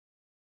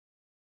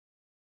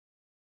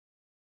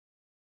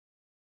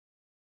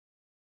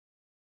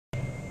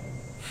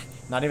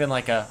Not even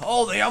like a,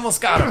 oh, they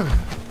almost got him.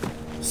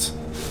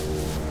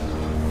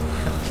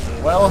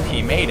 Well,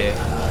 he made it.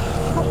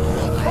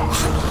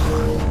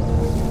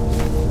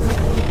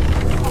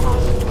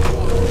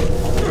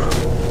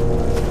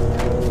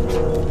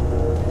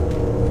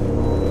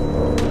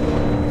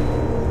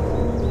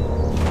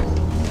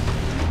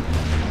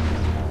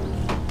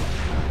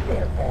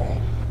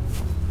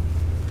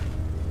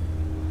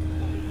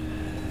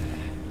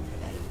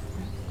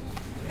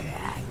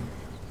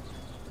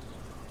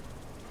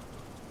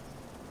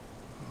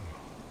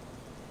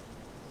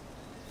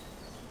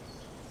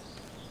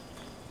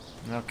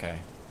 Okay.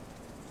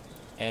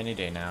 Any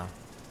day now.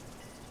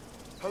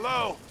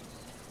 Hello?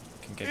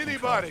 Can get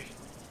Anybody?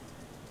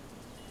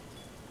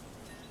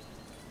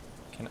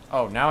 control.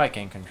 Oh, now I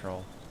can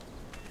control.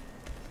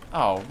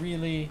 Oh,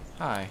 really?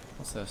 Hi.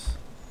 What's this?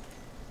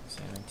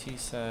 Salmon tea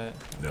set.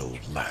 No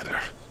ladder.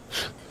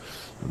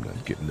 I'm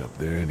not getting up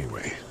there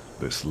anyway.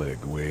 This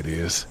leg the way it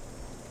is.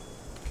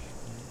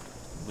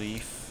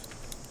 Leaf.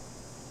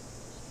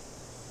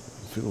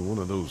 I'd fill one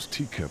of those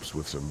teacups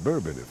with some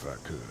bourbon if I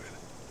could.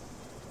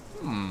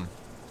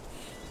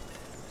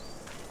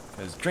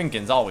 Because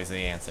drinking's always the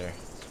answer.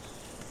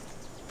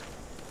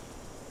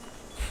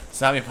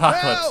 Zombie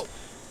apocalypse. Help!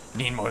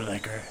 Need more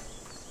liquor.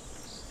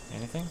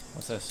 Anything?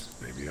 What's this?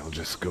 Maybe I'll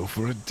just go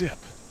for a dip.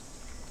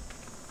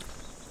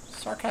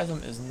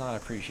 Sarcasm is not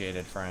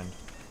appreciated, friend.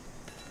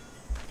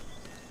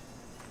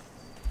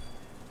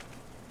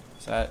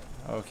 Is that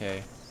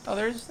okay? Oh,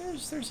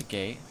 there's a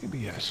gate.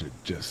 Maybe I should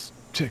just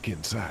check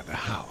inside the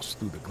house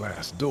through the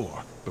glass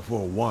door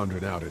before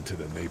wandering out into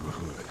the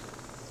neighborhood.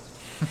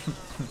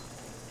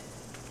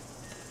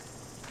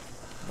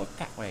 Look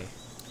that way.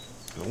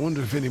 I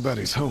wonder if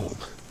anybody's home.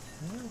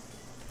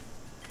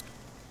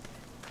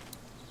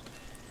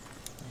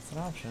 That's an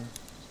option.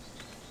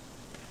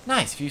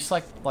 Nice. If you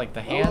select like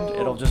the hand,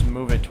 it'll just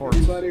move it towards.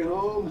 Anybody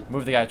home?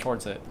 Move the guy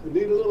towards it. I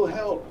need a little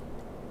help.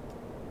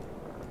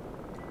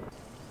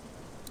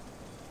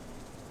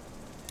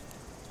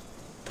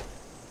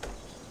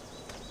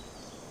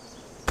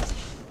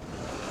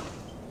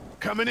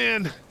 Coming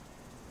in.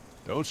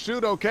 Don't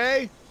shoot,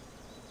 okay?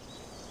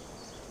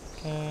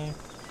 Okay.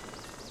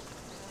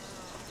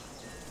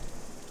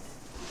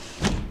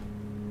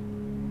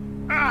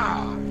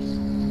 Ah!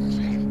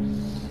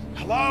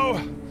 Hello?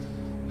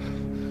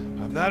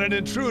 I'm not an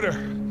intruder.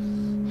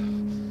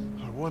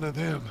 Or one of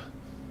them.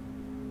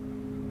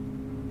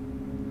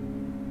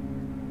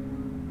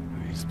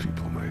 These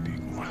people might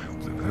eat more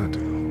help than I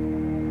do.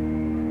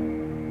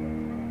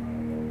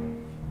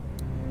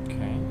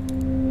 Okay.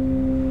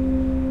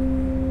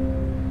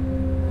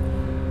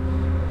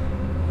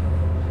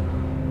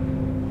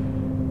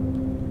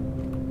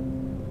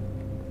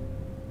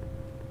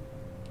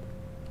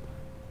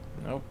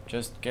 Nope,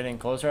 just getting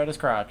closer at his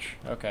crotch.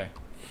 Okay.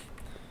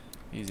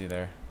 Easy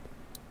there.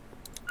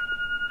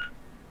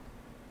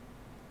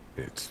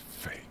 It's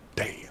fake.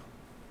 Damn.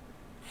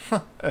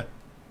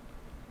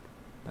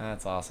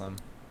 That's awesome.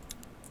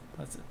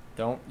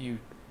 Don't you...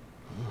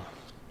 Oh,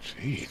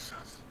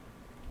 Jesus.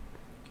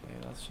 Okay,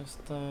 let's just,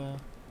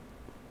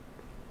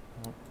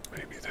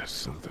 Maybe there's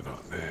something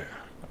on there.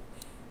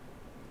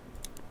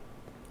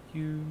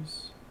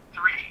 use...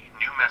 3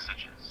 new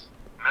messages.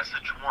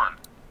 Message 1,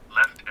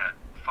 left at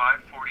 5:43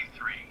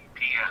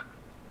 p.m.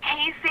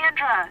 Hey,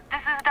 Sandra.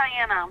 This is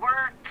Diana.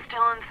 We're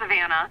still in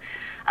Savannah.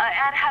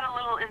 Ed had a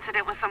little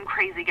incident with some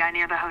crazy guy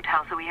near the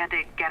hotel, so we had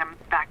to get him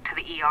back to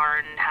the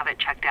ER and have it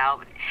checked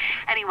out.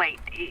 Anyway,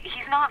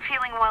 he's not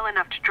feeling well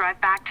enough to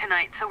drive back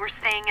tonight, so we're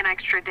staying an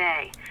extra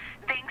day.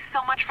 Thanks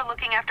so much for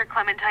looking after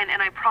Clementine,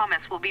 and I promise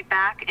we'll be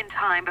back in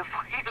time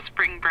before your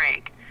spring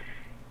break.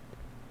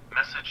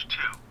 Message 2,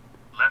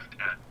 left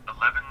at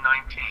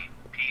 11:19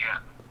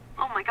 p.m.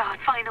 Oh my God,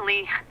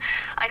 finally.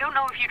 I don't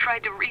know if you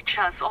tried to reach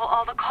us.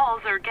 All the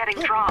calls are getting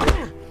dropped.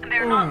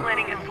 They're not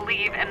letting us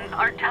leave and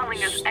aren't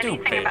telling us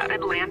anything about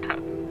Atlanta.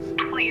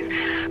 Please,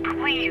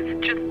 please,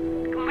 just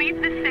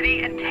leave the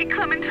city and take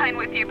Clementine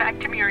with you back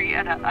to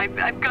Murrieta.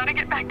 I've got to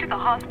get back to the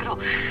hospital.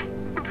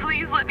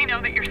 Please let me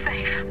know that you're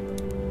safe.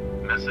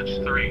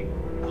 Message 3,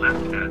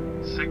 left at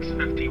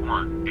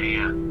 6:51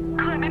 a.m.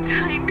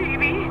 Clementine,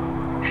 baby.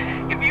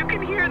 If you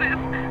can hear this,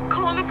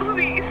 call the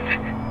police.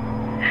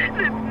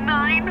 That's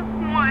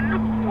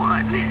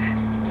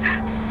 911.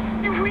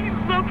 We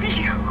love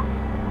you.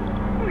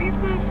 We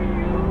love you.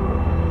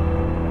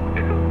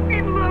 We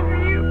love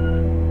you.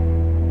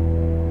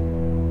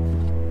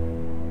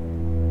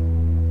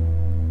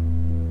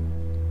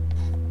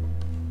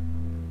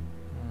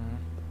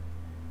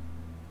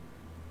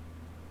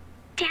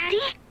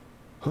 Daddy?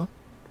 Huh?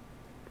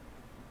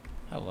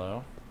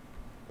 Hello.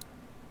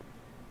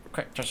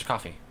 Quick, just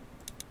coffee.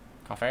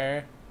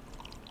 Coffee.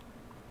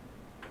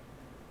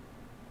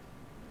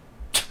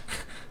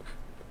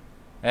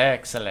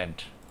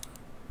 Excellent.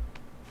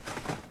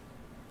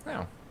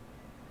 Oh.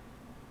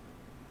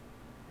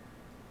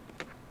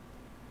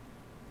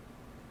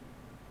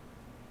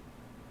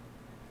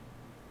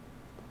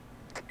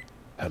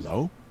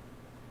 Hello?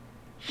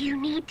 You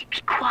need to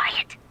be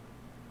quiet.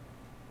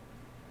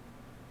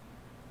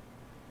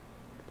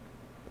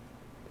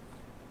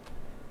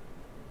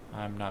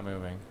 I'm not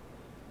moving.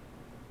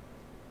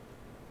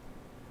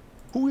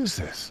 Who is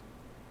this?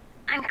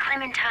 I'm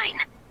Clementine.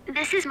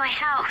 This is my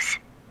house.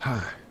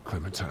 Hi,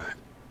 Clementine.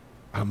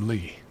 I'm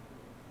Lee.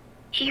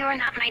 You're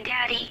not my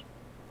daddy.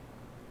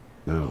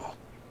 No,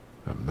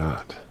 I'm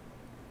not.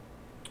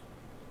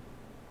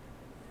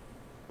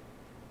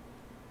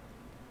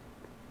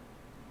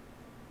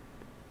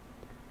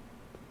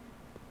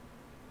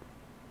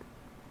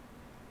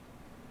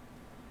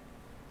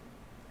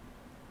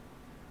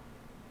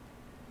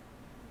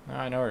 Now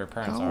I know where your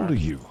parents How are. old are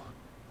you?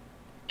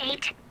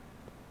 8.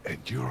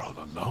 And you're all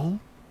alone?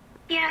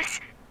 Yes.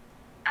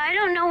 I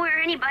don't know where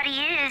anybody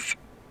is.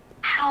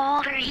 How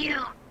old are you?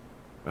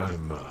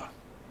 I'm,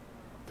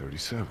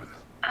 37.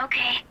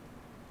 Okay.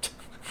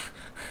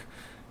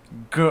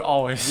 Good,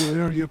 always.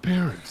 Where are your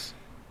parents?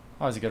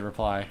 Always a good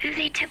reply.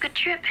 They took a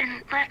trip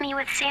and left me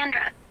with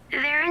Sandra.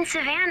 They're in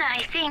Savannah,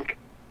 I think.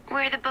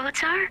 Where the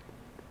boats are?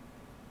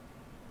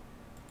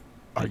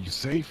 Are you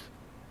safe?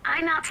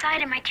 I'm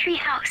outside in my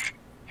treehouse.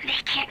 They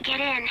can't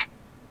get in.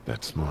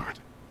 That's smart.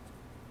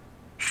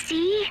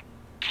 See?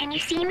 Can you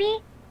see me?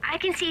 I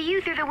can see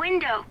you through the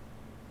window.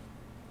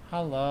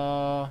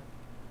 Hello.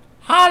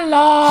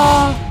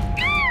 Hello!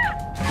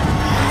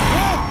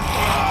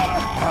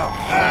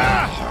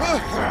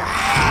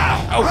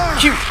 Oh,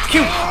 cute,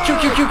 cute, cute,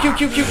 cute, cute, cute,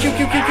 cute, cute, cute,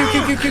 cute,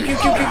 cute, cute, cute, cute, cute,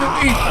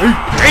 cute, cute,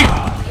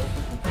 cute.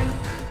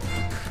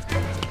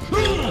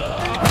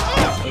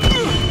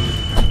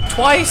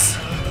 Twice?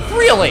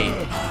 Really?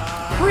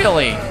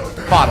 Really?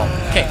 Bottle.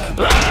 Kick.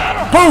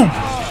 Boom!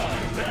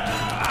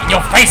 In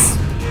your face!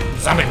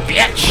 Zombie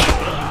bitch!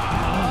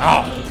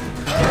 Oh.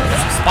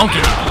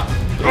 Spunky.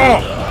 Oh.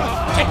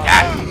 Take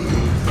that.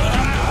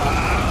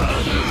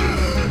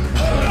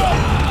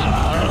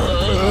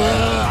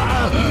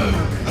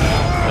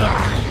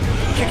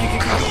 Kick, kick,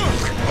 kick,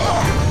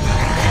 kick.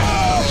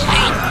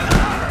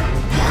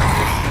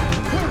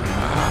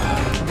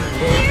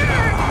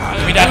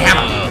 Give me that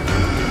hammer.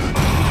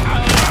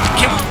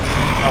 Cute.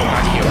 Oh,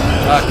 not you.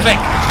 Click.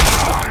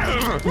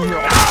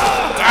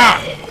 Ah.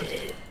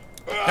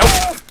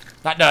 Nope.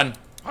 Not done.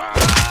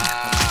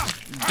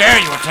 Dare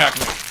you attack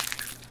me?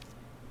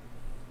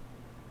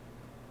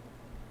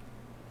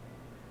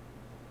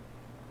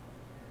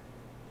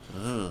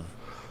 Ugh.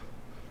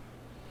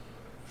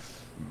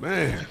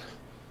 Man,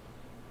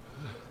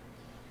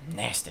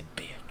 Nasty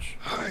bitch.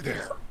 hi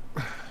there.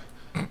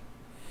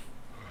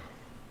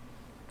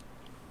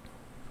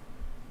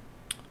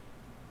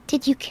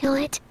 Did you kill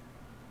it?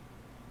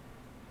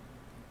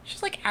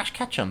 She's like Ash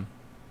Ketchum.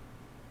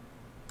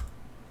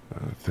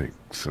 I think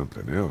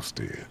something else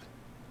did.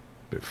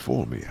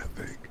 Before me, I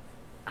think.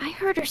 I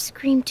heard her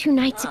scream 2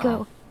 nights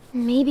ago.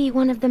 Maybe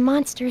one of the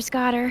monsters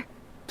got her.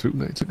 2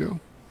 nights ago?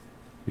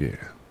 Yeah,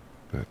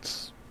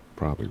 that's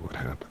probably what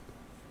happened.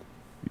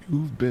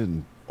 You've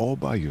been all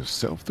by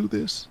yourself through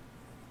this?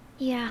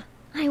 Yeah,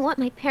 I want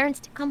my parents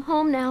to come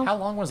home now. How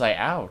long was I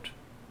out?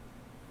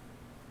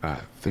 I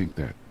think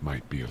that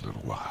might be a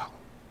little while,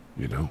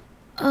 you know?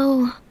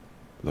 Oh,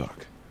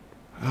 Look,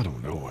 I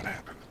don't know what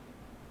happened,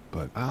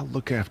 but I'll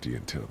look after you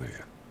until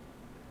then.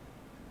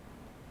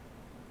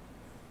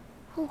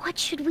 what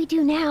should we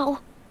do now?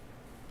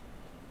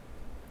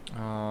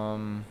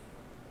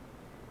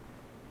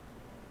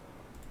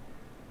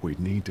 We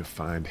need to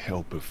find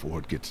help before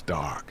it gets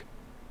dark.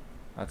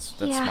 That's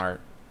Yeah.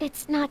 smart.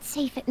 It's not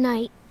safe at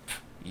night.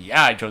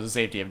 Yeah, I chose the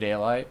safety of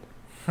daylight.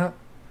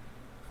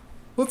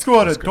 Let's go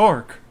out Let's at go.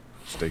 dark.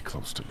 Stay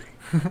close to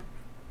me.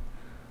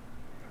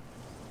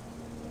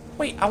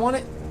 Wait, I want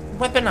to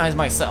weaponize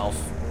myself.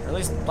 Or at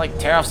least, like,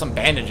 tear off some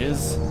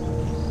bandages.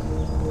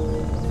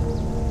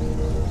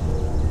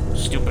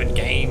 Stupid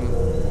game.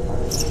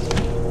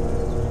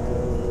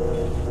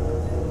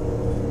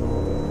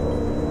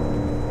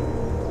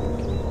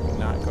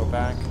 Not go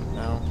back?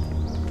 No.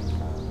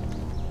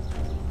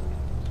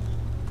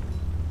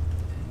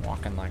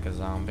 Walking like a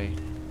zombie.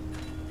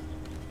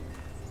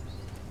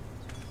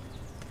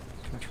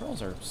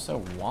 Controls are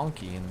so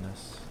wonky in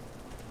this.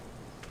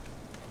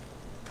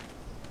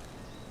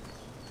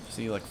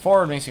 See, like,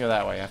 forward makes you go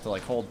that way. You have to,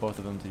 like, hold both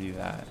of them to do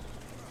that.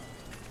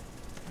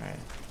 Alright,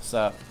 what's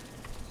up?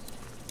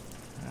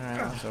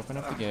 Alright, let's open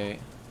up the gate.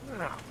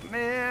 Oh,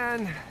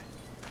 man.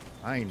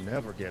 I ain't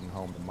never getting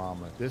home to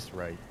Mama at this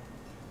rate.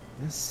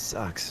 This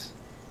sucks.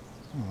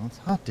 Oh, it's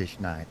hot this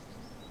night.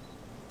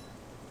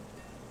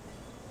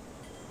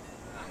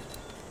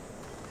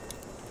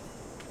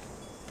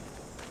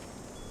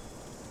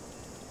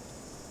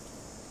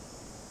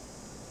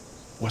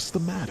 What's the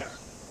matter?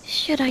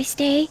 Should I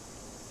stay?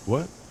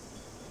 What?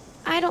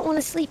 I don't want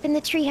to sleep in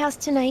the treehouse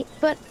tonight,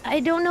 but I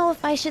don't know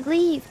if I should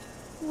leave.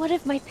 What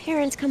if my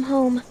parents come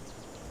home?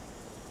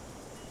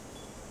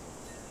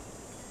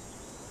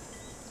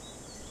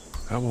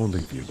 I won't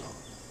leave you alone.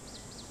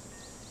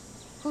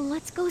 Well,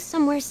 let's go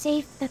somewhere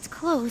safe that's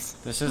close.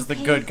 This is the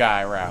Okay. good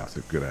guy route. That's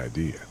a good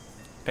idea.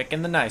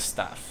 Picking the nice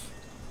stuff.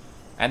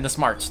 And the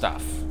smart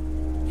stuff.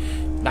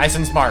 Nice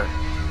and smart.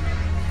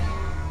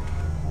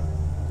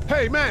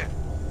 Hey, man!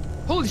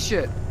 Holy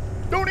shit.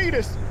 Don't eat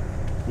us!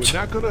 We're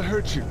not gonna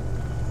hurt you.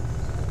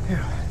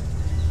 Yeah.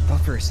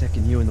 Thought for a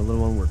second you and the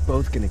little one were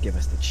both gonna give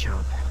us the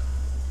chomp.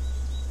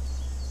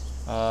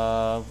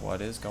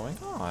 What is going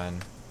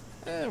on?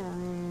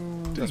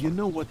 Do you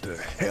know what the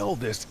hell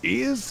this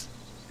is?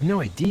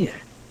 No idea.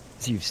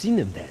 So you've seen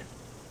them then?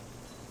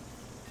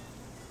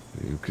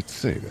 You could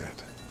say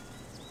that.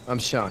 I'm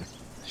Sean.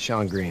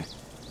 Sean Green.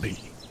 Lee,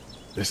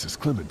 this is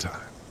Clementine.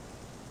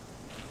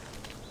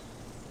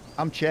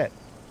 I'm Chet.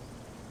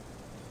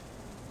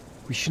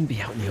 We shouldn't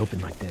be out in the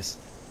open like this.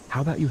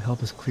 How about you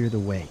help us clear the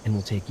way, and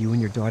we'll take you and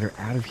your daughter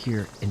out of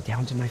here and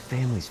down to my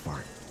family's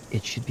farm.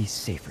 It should be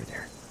safer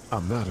there.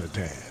 I'm not a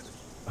dad.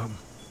 I'm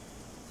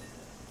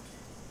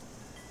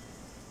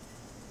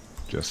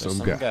just some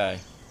guy.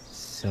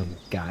 Some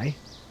guy?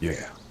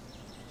 Yeah.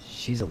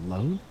 She's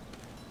alone?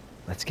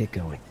 Let's get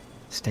going.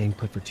 Staying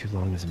put for too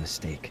long is a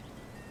mistake.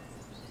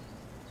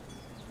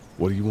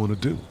 What do you want to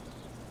do?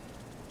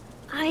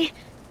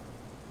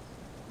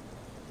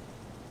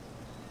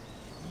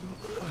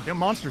 The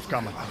monster's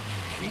coming.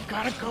 We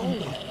gotta go.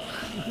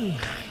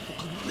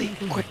 Lee,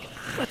 quick.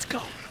 Let's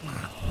go.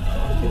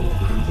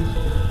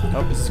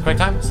 Oh, is this quick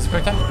time? Is this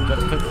quick time? Do you have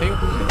to click through?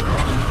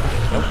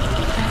 Nope.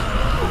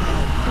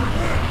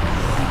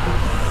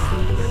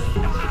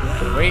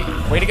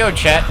 Way to go,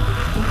 Chet.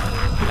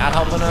 Not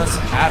helping us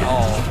at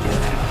all.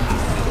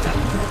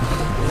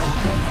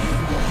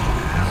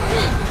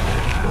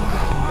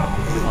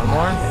 One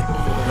more.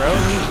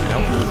 Road?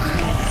 Nope.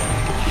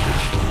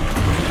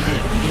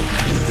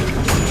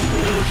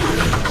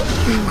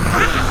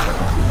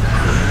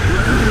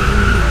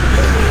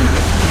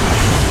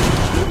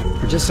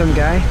 For just some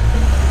guy,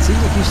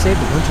 seems like you saved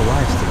a bunch of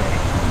lives today.